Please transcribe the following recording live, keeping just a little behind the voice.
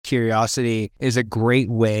curiosity is a great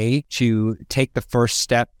way to take the first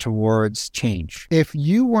step towards change. If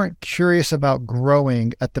you weren't curious about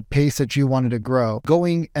growing at the pace that you wanted to grow,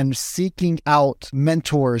 going and seeking out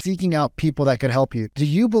mentors, seeking out people that could help you, do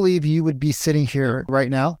you believe you would be sitting here right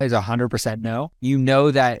now? It's 100% no. You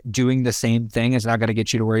know that doing the same thing is not going to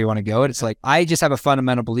get you to where you want to go. It's like, I just have a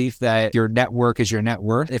fundamental belief that your network is your net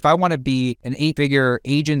worth. If I want to be an 8-figure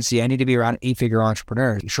agency, I need to be around 8-figure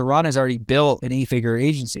entrepreneurs. Sharon has already built an 8-figure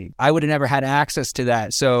agency. I would have never had access to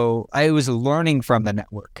that. So I was learning from the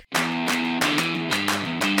network.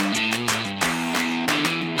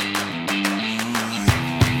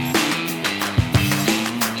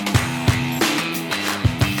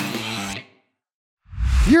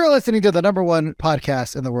 You're listening to the number one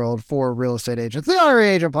podcast in the world for real estate agents, the Honorary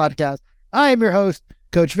Agent Podcast. I am your host,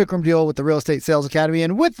 Coach Vikram Deol with the Real Estate Sales Academy.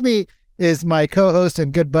 And with me is my co-host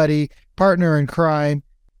and good buddy, partner in crime,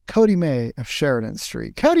 Cody May of Sheridan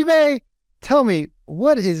Street. Cody May, tell me,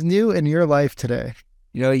 what is new in your life today?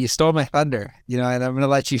 You know, you stole my thunder, and I'm going to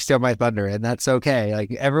let you steal my thunder, and that's okay.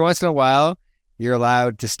 Like, every once in a while, you're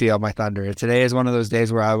allowed to steal my thunder. Today is one of those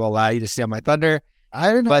days where I will allow you to steal my thunder.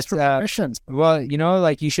 I didn't ask for permission. Well,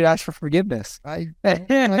 you should ask for forgiveness. But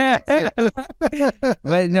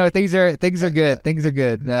no, things are good. Things are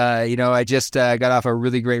good. I just got off a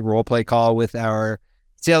really great role play call with our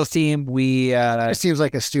sales team. It seems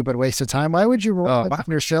like a stupid waste of time. Why would you role play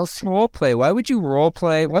your sales team? Role play? Why would you role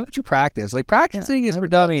play? Why would you practice? Like, practicing is for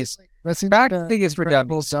dummies. Practicing is for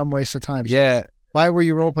dummies. Some waste of time. Yeah. Why were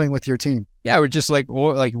you role playing with your team? Yeah, we're just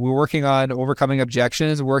we're working on overcoming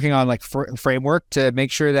objections, working on framework to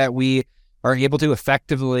make sure that we are able to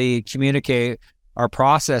effectively communicate our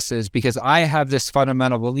processes, because I have this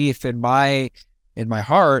fundamental belief in my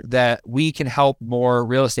heart that we can help more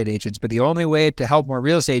real estate agents. But the only way to help more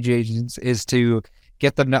real estate agents is to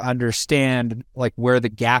get them to understand where the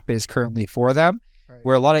gap is currently for them. Right.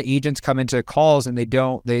 Where a lot of agents come into calls and they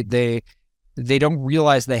don't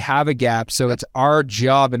realize they have a gap. So it's our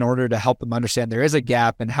job, in order to help them understand there is a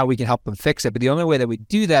gap and how we can help them fix it. But the only way that we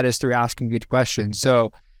do that is through asking good questions.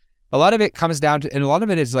 So a lot of it comes down to, and a lot of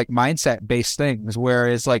it is mindset based things, where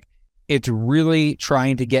it's really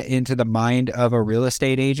trying to get into the mind of a real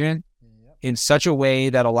estate agent in such a way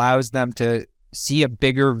that allows them to see a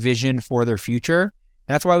bigger vision for their future.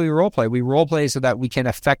 And that's why we role play. We role play so that we can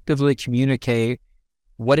effectively communicate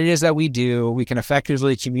what it is that we do. We can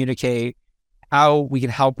effectively communicate how we can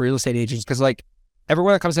help real estate agents, because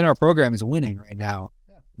everyone that comes into our program is winning right now.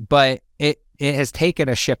 Yeah. But it has taken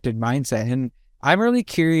a shift in mindset. And I'm really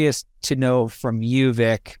curious to know from you,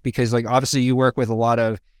 Vic, because obviously you work with a lot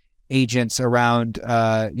of agents around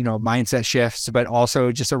mindset shifts, but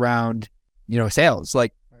also just around sales.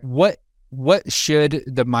 Right. What should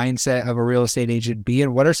the mindset of a real estate agent be,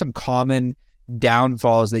 and what are some common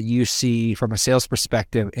downfalls that you see from a sales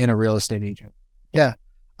perspective in a real estate agent? Yeah.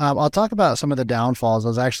 I'll talk about some of the downfalls. I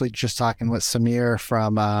was actually just talking with Samir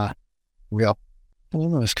from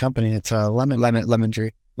this company. It's Lemon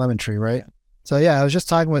Tree, right? Yeah. So yeah, I was just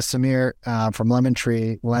talking with Samir from Lemon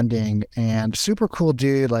Tree Lending, and super cool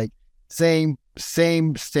dude. Same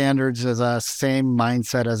standards as us, same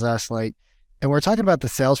mindset as us. And we're talking about the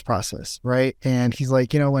sales process, right? And he's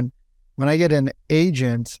like, when I get an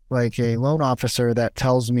agent, a loan officer, that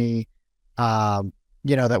tells me,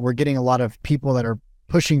 that we're getting a lot of people that are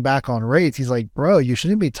pushing back on rates. He's like, bro, you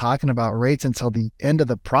shouldn't be talking about rates until the end of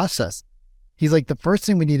the process. He's like, the first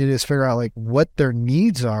thing we need to do is figure out what their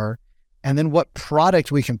needs are, and then what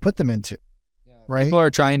product we can put them into. Yeah. Right. People are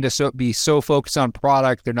trying to be so focused on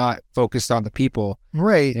product, they're not focused on the people.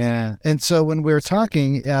 Right. Yeah. And so when we were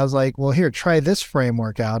talking, I was like, well, here, try this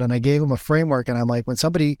framework out. And I gave him a framework, and I'm like, when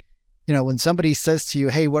somebody says to you,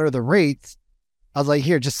 hey, what are the rates? I was like,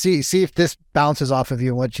 here, just see if this bounces off of you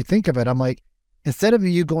and what you think of it. I'm like, instead of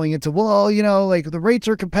you going into, well, the rates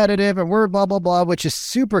are competitive and we're blah, blah, blah, which is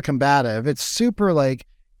super combative. It's super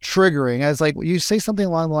triggering. I was like, you say something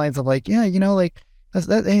along the lines of that's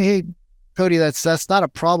that. Hey, Cody, that's not a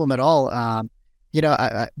problem at all.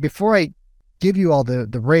 Before I give you all the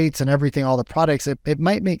rates and everything, all the products, it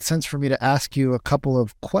might make sense for me to ask you a couple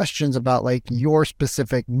of questions about your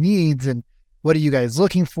specific needs and what are you guys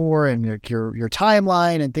looking for, and your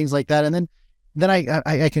timeline and things like that. And then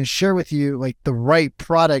I can share with you the right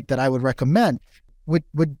product that I would recommend. Would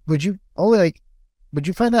you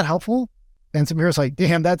find that helpful? And Samir's like,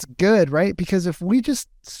 damn, that's good, right? Because if we just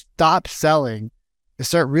stop selling and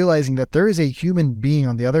start realizing that there is a human being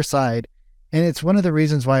on the other side, and it's one of the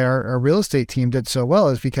reasons why our real estate team did so well,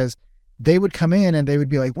 is because they would come in and they would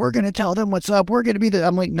be like, we're going to tell them what's up. We're going to be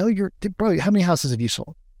I'm like, no, bro, how many houses have you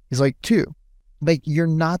sold? He's like, 2. You're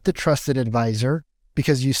not the trusted advisor,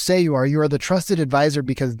 because you say you are. You are the trusted advisor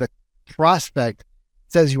because the prospect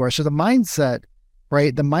says you are. So the mindset,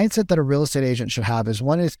 right? The mindset that a real estate agent should have is,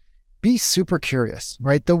 one is be super curious,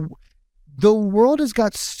 right? The world has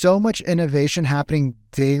got so much innovation happening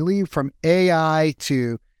daily, from AI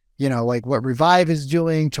to, like what Revive is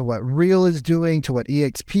doing, to what Real is doing, to what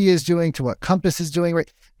EXP is doing, to what Compass is doing,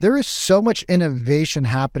 right? There is so much innovation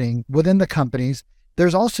happening within the companies.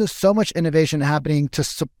 There's also so much innovation happening to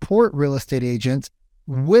support real estate agents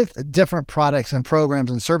with different products and programs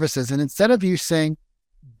and services. And instead of you saying,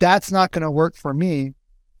 that's not going to work for me,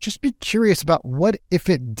 just be curious about what if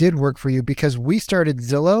it did work for you. Because we started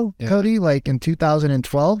Zillow, Cody, like in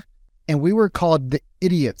 2012, and we were called the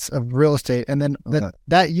idiots of real estate. And then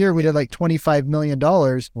that year we did like $25 million.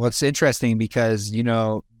 Well, it's interesting because,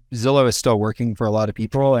 Zillow is still working for a lot of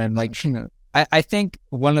people. And like, I think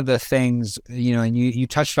one of the things, and you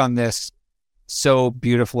touched on this so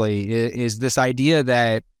beautifully, is this idea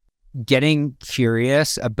that getting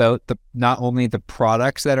curious about not only the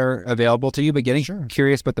products that are available to you, but getting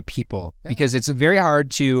curious about the people, because it's very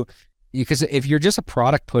hard because if you're just a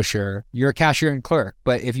product pusher, you're a cashier and clerk.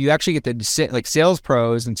 But if you actually get to sit, like sales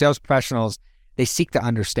pros and sales professionals, they seek to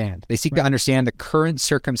understand. They seek to understand the current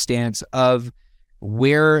circumstance of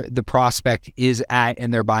where the prospect is at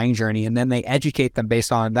in their buying journey, and then they educate them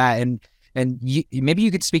based on that. And maybe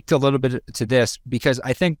you could speak to a little bit to this, because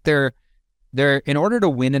I think they're in order to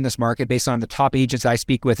win in this market, based on the top agents I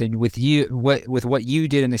speak with, and with you, with what you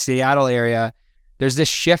did in the Seattle area, there's this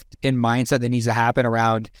shift in mindset that needs to happen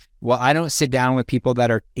around, well, I don't sit down with people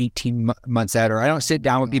that are 18 months out, or I don't sit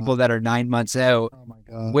down with people that are 9 months out. Oh my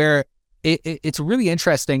God. Where it's really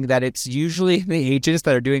interesting that it's usually the agents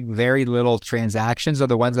that are doing very little transactions are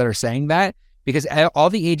the ones that are saying that, because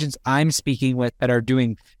all the agents I'm speaking with that are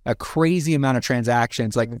doing a crazy amount of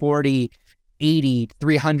transactions, like 40, 80,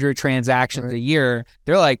 300 transactions a year,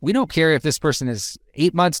 they're like, we don't care if this person is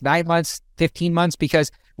 8 months, 9 months, 15 months,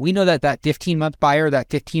 because we know that 15-month buyer, that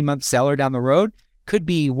 15-month seller down the road could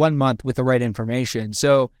be 1 month with the right information.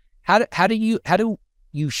 So how do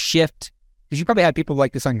you shift? Because you probably have people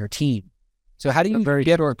like this on your team. So how do you very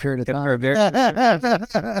short period of time?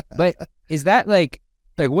 But is that like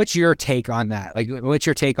what's your take on that? Like, what's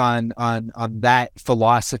your take on that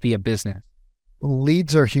philosophy of business?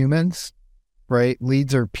 Leads are humans, right?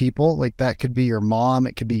 Leads are people. Like, that could be your mom,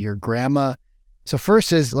 it could be your grandma. So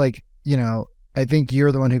first is like, I think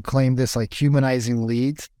you're the one who claimed this, like humanizing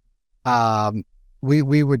leads. We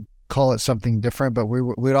would call it something different, but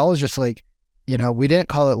we'd always just like, we didn't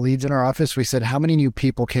call it leads in our office. We said, how many new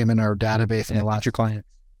people came in our database in the last future clients?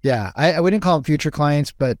 Yeah. We didn't call them future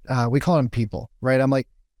clients, but we call them people, right? I'm like,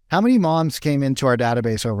 how many moms came into our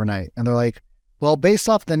database overnight? And they're like, well, based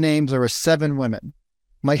off the names, there were 7 women.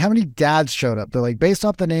 I'm like, how many dads showed up? They're like, based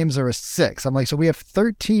off the names, there were 6. I'm like, so we have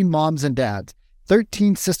 13 moms and dads,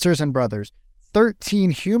 13 sisters and brothers,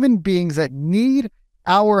 13 human beings that need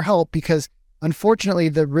our help, because unfortunately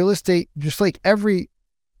the real estate, just like every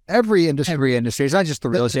industry, it's not just the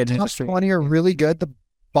real estate industry. The top 20 are really good. The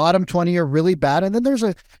bottom 20 are really bad. And then there's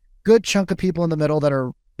a good chunk of people in the middle that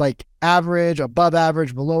are like average, above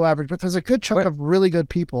average, below average, but there's a good chunk of really good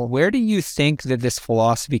people. Where do you think that this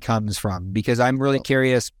philosophy comes from? Because I'm really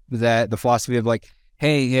curious that the philosophy of like,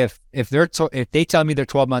 hey, if they tell me they're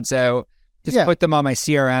 12 months out, just put them on my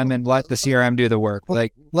CRM and let the CRM do the work.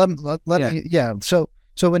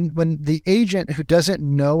 So when the agent who doesn't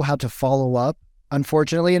know how to follow up,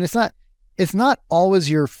 unfortunately, and it's not always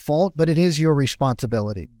your fault, but it is your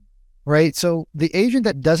responsibility, right? So the agent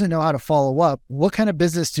that doesn't know how to follow up, what kind of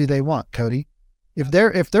business do they want, Cody? If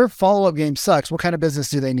their follow-up game sucks, what kind of business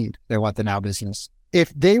do they need? They want the now business.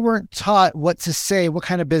 If they weren't taught what to say, what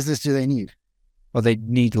kind of business do they need? Well, they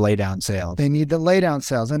need to lay down sales. They need to lay down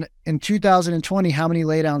sales. And in 2020, how many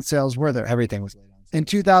lay down sales were there? Everything was laid down. In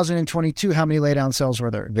 2022, how many lay down sales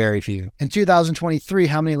were there? Very few. In 2023,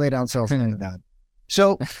 how many lay down sales were there?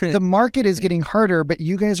 So the market is getting harder, but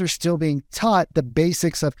you guys are still being taught the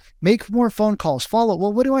basics of make more phone calls, follow.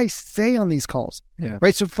 Well, what do I say on these calls? Yeah.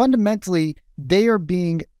 Right. So fundamentally, they are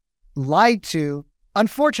being lied to.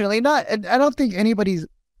 Unfortunately, I don't think anybody's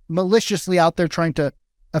maliciously out there trying to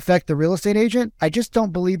affect the real estate agent. I just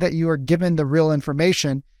don't believe that you are given the real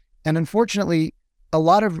information. And unfortunately, a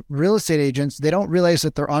lot of real estate agents, they don't realize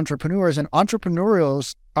that they're entrepreneurs, and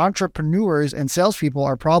entrepreneurs and salespeople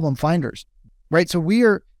are problem finders. Right. So we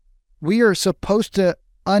are supposed to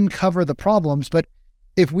uncover the problems, but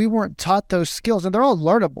if we weren't taught those skills, and they're all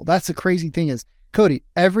learnable, that's the crazy thing is, Cody,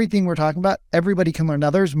 everything we're talking about, everybody can learn. Now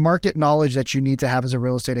there's market knowledge that you need to have as a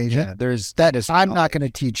real estate agent. Yeah, I'm not going to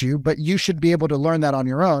teach you, but you should be able to learn that on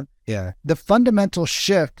your own. Yeah. The fundamental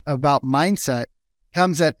shift about mindset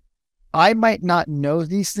comes that I might not know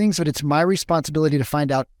these things, but it's my responsibility to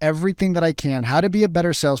find out everything that I can, how to be a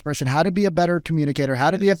better salesperson, how to be a better communicator,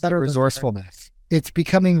 how to be a better resourcefulness. It's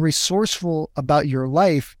becoming resourceful about your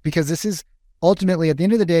life, because this is ultimately, at the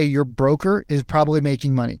end of the day, your broker is probably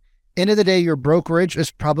making money. End of the day, your brokerage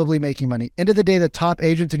is probably making money. End of the day, the top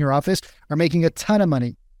agents in your office are making a ton of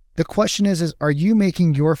money. The question is are you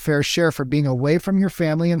making your fair share for being away from your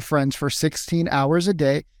family and friends for 16 hours a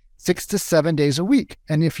day, 6 to 7 days a week?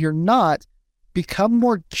 And if you're not, become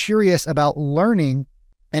more curious about learning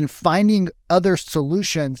and finding other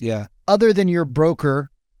solutions other than your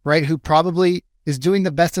broker, right? Who probably is doing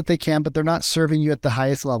the best that they can, but they're not serving you at the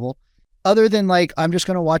highest level. Other than like, I'm just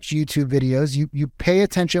going to watch YouTube videos. You pay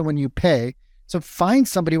attention when you pay. So find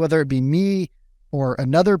somebody, whether it be me or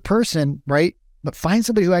another person, right? But find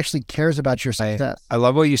somebody who actually cares about your success. I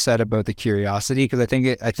love what you said about the curiosity, because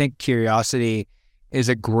I think curiosity is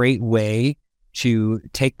a great way to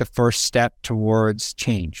take the first step towards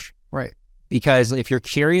change. Right. Because if you're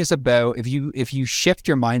curious about, if you shift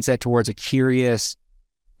your mindset towards a curious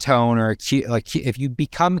tone, or if you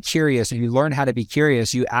become curious and you learn how to be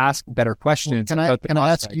curious, you ask better questions. Can I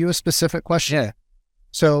ask you a specific question? Yeah.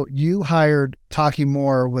 So you hired Taki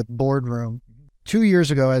Moore with Boardroom 2 years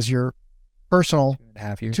ago as your personal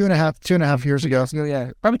 2.5 years. 2.5 years ago.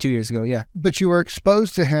 Yeah. Probably 2 years ago. Yeah. But you were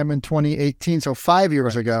exposed to him in 2018. So 5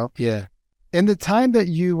 years ago. Yeah. In the time that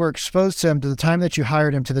you were exposed to him, to the time that you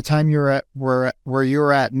hired him, to the time you're at where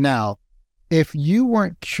you're at now, if you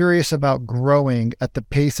weren't curious about growing at the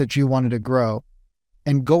pace that you wanted to grow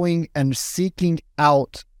and going and seeking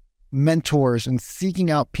out mentors and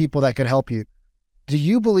seeking out people that could help you, do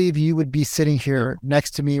you believe you would be sitting here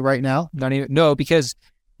next to me right now? No, because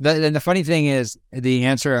the funny thing is the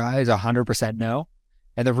answer is 100% no.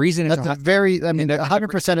 And the reason that's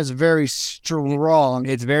 100% is very strong.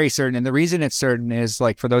 It's very certain. And the reason it's certain is,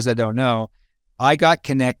 like, for those that don't know, I got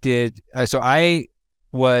connected. So I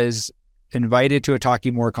was invited to a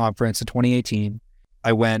Taki Moore conference in 2018.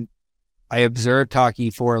 I went, I observed Taki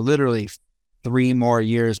for literally 3 more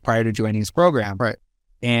years prior to joining his program. Right.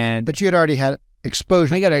 But you had already had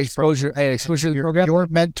exposure. I had exposure to the program. Your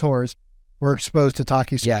mentors were exposed to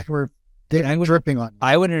Taki. So yeah. They were dripping on you.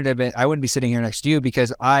 I wouldn't be sitting here next to you,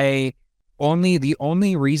 because the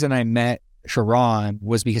only reason I met Sharon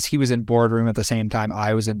was because he was in Boardroom at the same time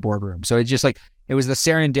I was in Boardroom. So it's just like, it was the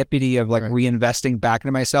serendipity of like reinvesting back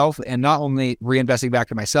into myself, and not only reinvesting back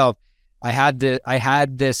to myself, I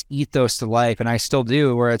had this ethos to life, and I still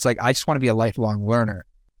do, where it's like, I just want to be a lifelong learner.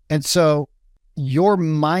 And so your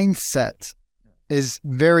mindset is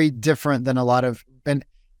very different than a lot of, and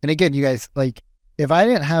again, you guys, like, if I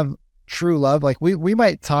didn't have true love, like we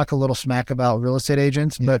might talk a little smack about real estate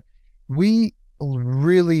agents, but we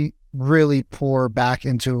really pour back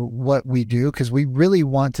into what we do, because we really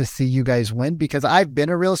want to see you guys win. Because I've been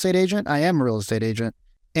a real estate agent, I am a real estate agent,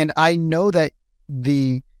 and I know that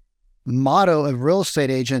the motto of real estate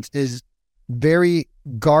agents is very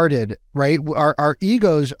guarded, right? Our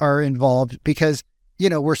egos are involved, because,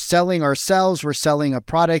 we're selling ourselves, we're selling a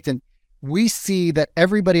product, and we see that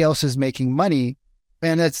everybody else is making money.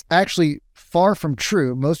 And it's actually far from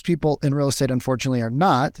true. Most people in real estate, unfortunately, are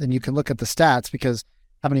not. And you can look at the stats, because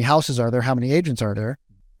how many houses are there? How many agents are there?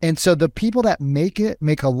 And so the people that make it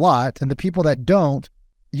make a lot, and the people that don't,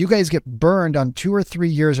 you guys get burned on 2 or 3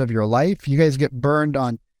 years of your life. You guys get burned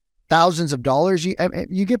on thousands of dollars.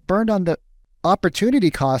 You get burned on the opportunity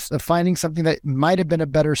cost of finding something that might have been a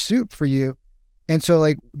better suit for you. And so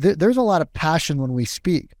like there's a lot of passion when we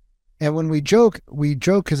speak. And when we joke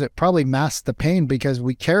because it probably masks the pain, because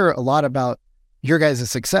we care a lot about your guys'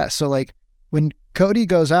 success. So like when Cody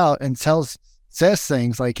goes out and says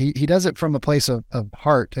things, like he does it from a place of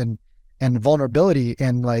heart and vulnerability.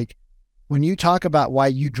 And like when you talk about why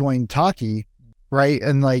you joined Taki, right?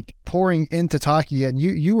 And like pouring into Taki, and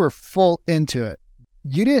you were full into it.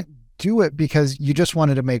 You didn't do it because you just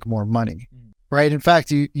wanted to make more money. Right. In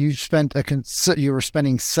fact, you were spending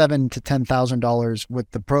 $7,000 to $10,000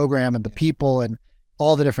 with the program and the people and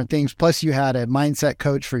all the different things. Plus, you had a mindset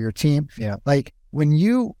coach for your team. Yeah. Like when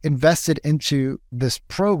you invested into this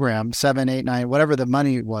program, 7, 8, 9, whatever the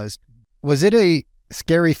money was it a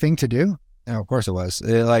scary thing to do? No, of course it was.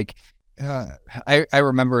 I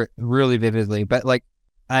remember it really vividly, but like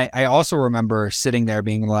I also remember sitting there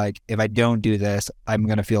being like, if I don't do this, I'm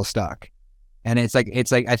gonna feel stuck. And it's like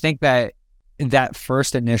I think that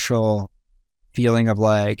first initial feeling of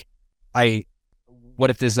like,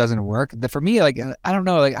 what if this doesn't work? That for me, like, I don't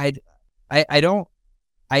know, like I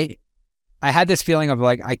had this feeling of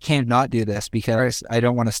like, I can't not do this because I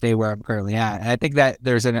don't want to stay where I'm currently at. And I think that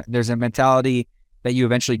there's a mentality that you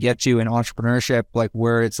eventually get to in entrepreneurship, like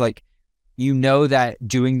where it's like, you know that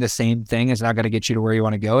doing the same thing is not going to get you to where you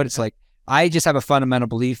want to go. And it's like, I just have a fundamental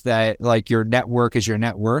belief that like your network is your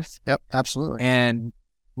net worth. Yep, absolutely. And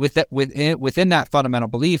within that fundamental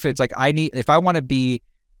belief, it's like, if I want to be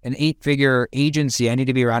an 8-figure agency, I need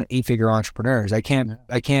to be around 8-figure entrepreneurs. I can't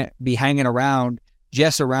be hanging around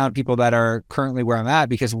just around people that are currently where I'm at,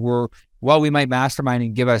 because while we might mastermind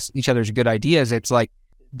and give us each other's good ideas, it's like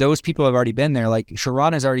those people have already been there. Like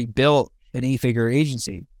Sharon has already built an 8-figure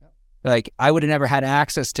agency. Like I would have never had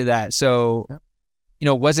access to that. So,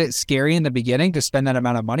 was it scary in the beginning to spend that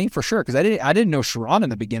amount of money? For sure. Cause I didn't know Sharon in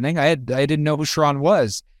the beginning. I didn't know who Sharon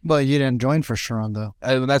was. Well, you didn't join for Sharon though.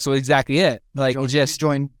 That's exactly it. Like you just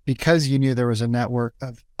joined because you knew there was a network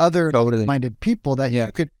of other minded people that you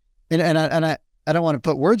could, and I don't want to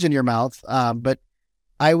put words in your mouth. But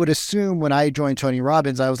I would assume when I joined Tony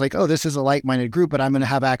Robbins, I was like, oh, this is a like-minded group, but I'm going to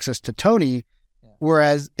have access to Tony.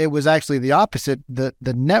 Whereas it was actually the opposite. The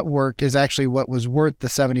network is actually what was worth the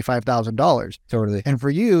 $75,000. Totally. And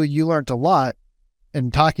for you, you learned a lot,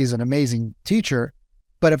 and Taki's an amazing teacher.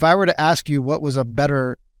 But if I were to ask you what was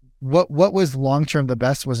what was long-term the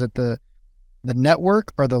best, was it the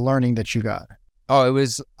network or the learning that you got? Oh, it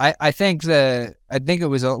was, I think it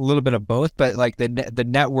was a little bit of both, but like the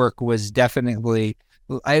network was definitely,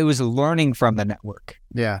 I was learning from the network.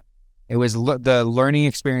 Yeah. It was the learning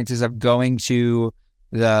experiences of going to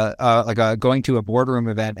going to a boardroom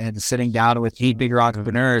event and sitting down with 8-figure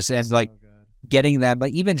entrepreneurs and like getting them,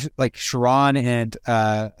 like even like Sharon and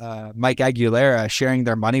Mike Aguilera sharing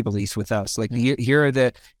their money beliefs with us. Like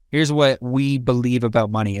here's what we believe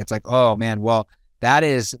about money. It's like, oh man, well that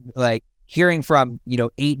is like hearing from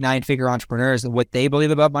 8-9-figure entrepreneurs and what they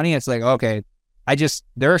believe about money. It's like, okay,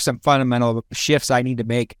 there are some fundamental shifts I need to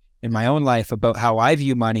make in my own life about how I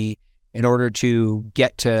view money in order to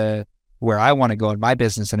get to where I want to go in my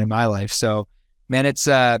business and in my life. So, man, it's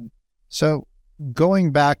so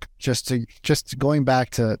going back just going back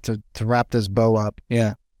to wrap this bow up,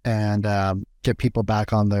 and get people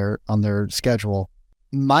back on their schedule.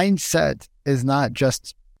 Mindset is not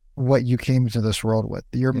just what you came into this world with.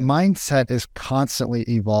 Your mindset is constantly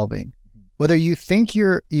evolving. Whether you think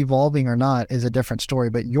you're evolving or not is a different story,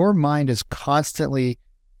 but your mind is constantly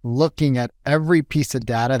looking at every piece of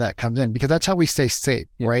data that comes in, because that's how we stay safe,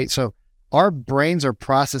 right? So our brains are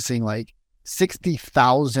processing like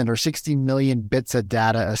 60,000 or 60 million bits of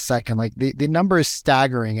data a second. Like the number is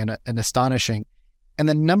staggering and astonishing. And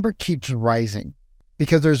the number keeps rising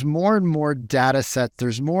because there's more and more data sets.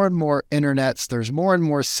 There's more and more internets. There's more and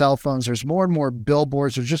more cell phones. There's more and more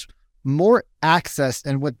billboards. There's just more access.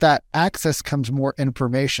 And with that access comes more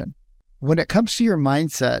information. When it comes to your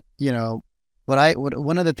mindset,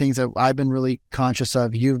 one of the things that I've been really conscious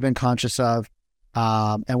of, you've been conscious of,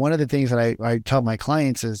 and one of the things that I tell my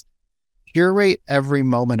clients is curate every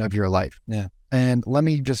moment of your life. Yeah. And let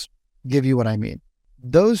me just give you what I mean.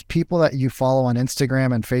 Those people that you follow on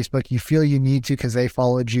Instagram and Facebook, you feel you need to because they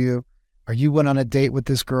followed you, or you went on a date with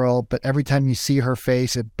this girl, but every time you see her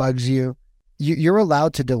face, it bugs you. You're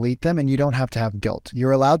allowed to delete them, and you don't have to have guilt.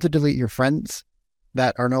 You're allowed to delete your friends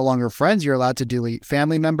that are no longer friends. You're allowed to delete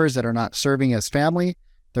family members that are not serving as family.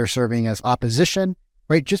 They're serving as opposition,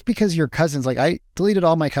 right? Just because you're cousins, like I deleted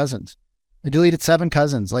all my cousins. I deleted 7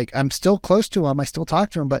 cousins. Like I'm still close to them. I still talk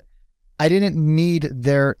to them, but I didn't need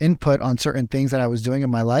their input on certain things that I was doing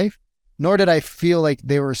in my life, nor did I feel like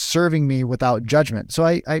they were serving me without judgment. So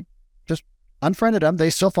I just unfriended them.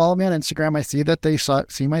 They still follow me on Instagram. I see that they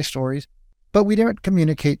see my stories, but we didn't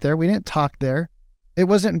communicate there. We didn't talk there. It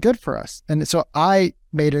wasn't good for us. And so I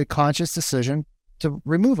made a conscious decision to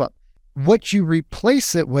remove them. What you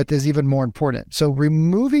replace it with is even more important. So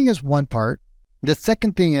removing is one part. The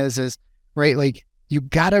second thing is right, like you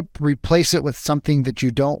got to replace it with something that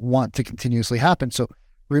you don't want to continuously happen. So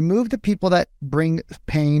remove the people that bring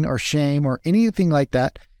pain or shame or anything like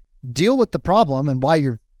that. Deal with the problem and why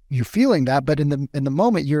you're feeling that. But in the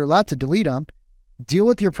moment, you're allowed to delete them. Deal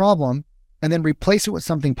with your problem and then replace it with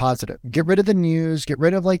something positive. Get rid of the news, get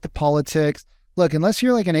rid of like the politics. Look, unless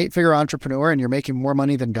you're like an 8-figure entrepreneur and you're making more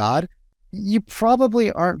money than God, you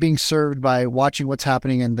probably aren't being served by watching what's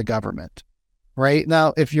happening in the government, right?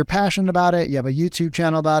 Now, if you're passionate about it, you have a YouTube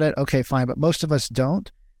channel about it, okay, fine. But most of us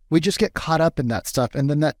don't. We just get caught up in that stuff and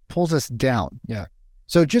then that pulls us down. Yeah.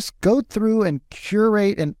 So just go through and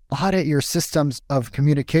curate and audit your systems of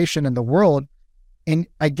communication in the world. And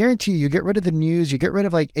I guarantee you get rid of the news, you get rid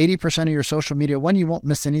of like 80% of your social media. One, you won't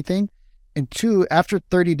miss anything. And 2, after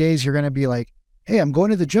 30 days, you're going to be like, hey, I'm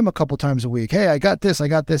going to the gym a couple times a week. Hey, I got this.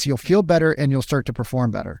 You'll feel better and you'll start to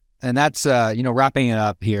perform better. And that's, wrapping it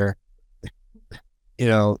up here.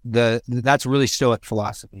 that's really Stoic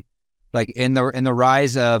philosophy. Like in the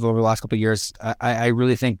rise of over the last couple of years, I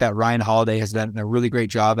really think that Ryan Holiday has done a really great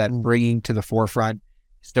job at bringing to the forefront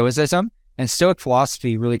Stoicism. And Stoic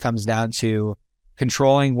philosophy really comes down to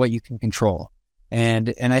controlling what you can control.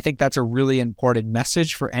 And I think that's a really important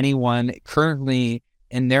message for anyone currently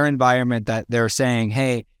in their environment, that they're saying,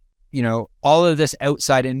 hey, all of this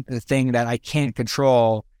outside thing that I can't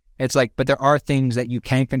control, it's like, but there are things that you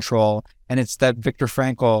can control. And it's that Viktor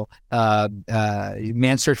Frankl,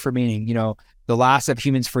 Man's Search for Meaning, the loss of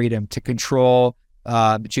human's freedom to control,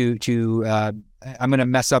 I'm going to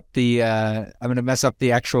mess up the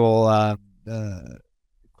actual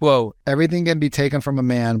quote. Everything can be taken from a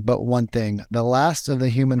man, but one thing, the last of the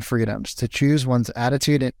human freedoms, to choose one's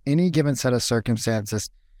attitude in any given set of circumstances,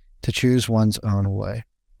 to choose one's own way.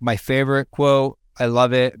 My favorite quote, I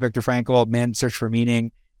love it. Viktor Frankl, Man's Search for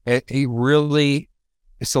Meaning. It really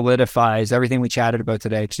solidifies everything we chatted about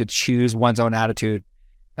today, to choose one's own attitude,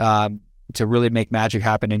 to really make magic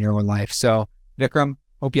happen in your own life. So, Vikram,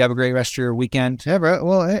 hope you have a great rest of your weekend. Yeah, bro.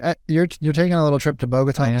 Well, you're taking a little trip to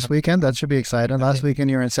Bogota this weekend. That should be exciting. Last weekend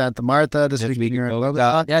you were in Santa Marta. This weekend you're in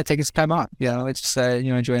Bogota. Yeah, taking some time off. It's just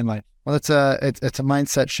enjoying life. Well, it's a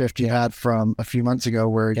mindset shift you had from a few months ago,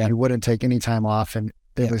 where you wouldn't take any time off and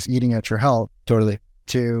it was eating at your health. Totally.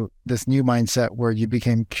 To this new mindset where you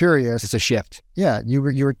became curious. It's a shift. Yeah, you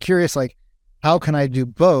were curious, like, how can I do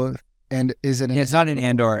both? And is it? It's not an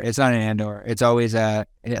and/or. It's not an and/or. It's always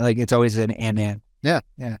it's always an and. Yeah.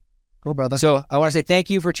 Cool, brother. So I want to say thank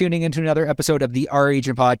you for tuning into another episode of the Our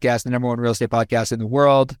Agent Podcast, the #1 real estate podcast in the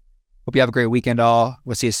world. Hope you have a great weekend, all.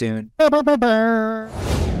 We'll see you soon.